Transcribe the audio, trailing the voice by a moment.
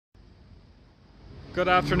Good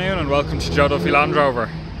afternoon and welcome to Joe Duffy Land Rover.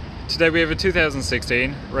 Today we have a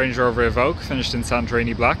 2016 Range Rover Evoque finished in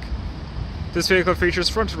Santorini black. This vehicle features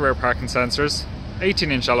front and rear parking sensors,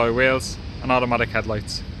 18-inch alloy wheels and automatic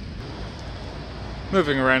headlights.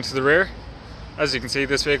 Moving around to the rear, as you can see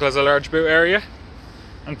this vehicle has a large boot area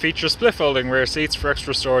and features split folding rear seats for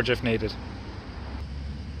extra storage if needed.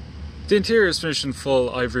 The interior is finished in full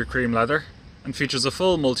ivory cream leather and features a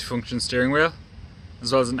full multifunction steering wheel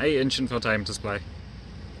as well as an 8-inch infotainment display.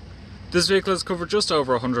 This vehicle has covered just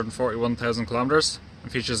over 141,000 kilometres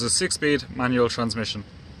and features a 6-speed manual transmission.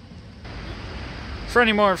 For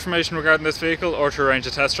any more information regarding this vehicle or to arrange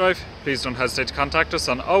a test drive, please don't hesitate to contact us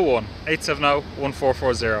on 01 870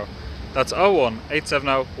 1440. That's 01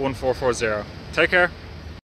 870 1440. Take care.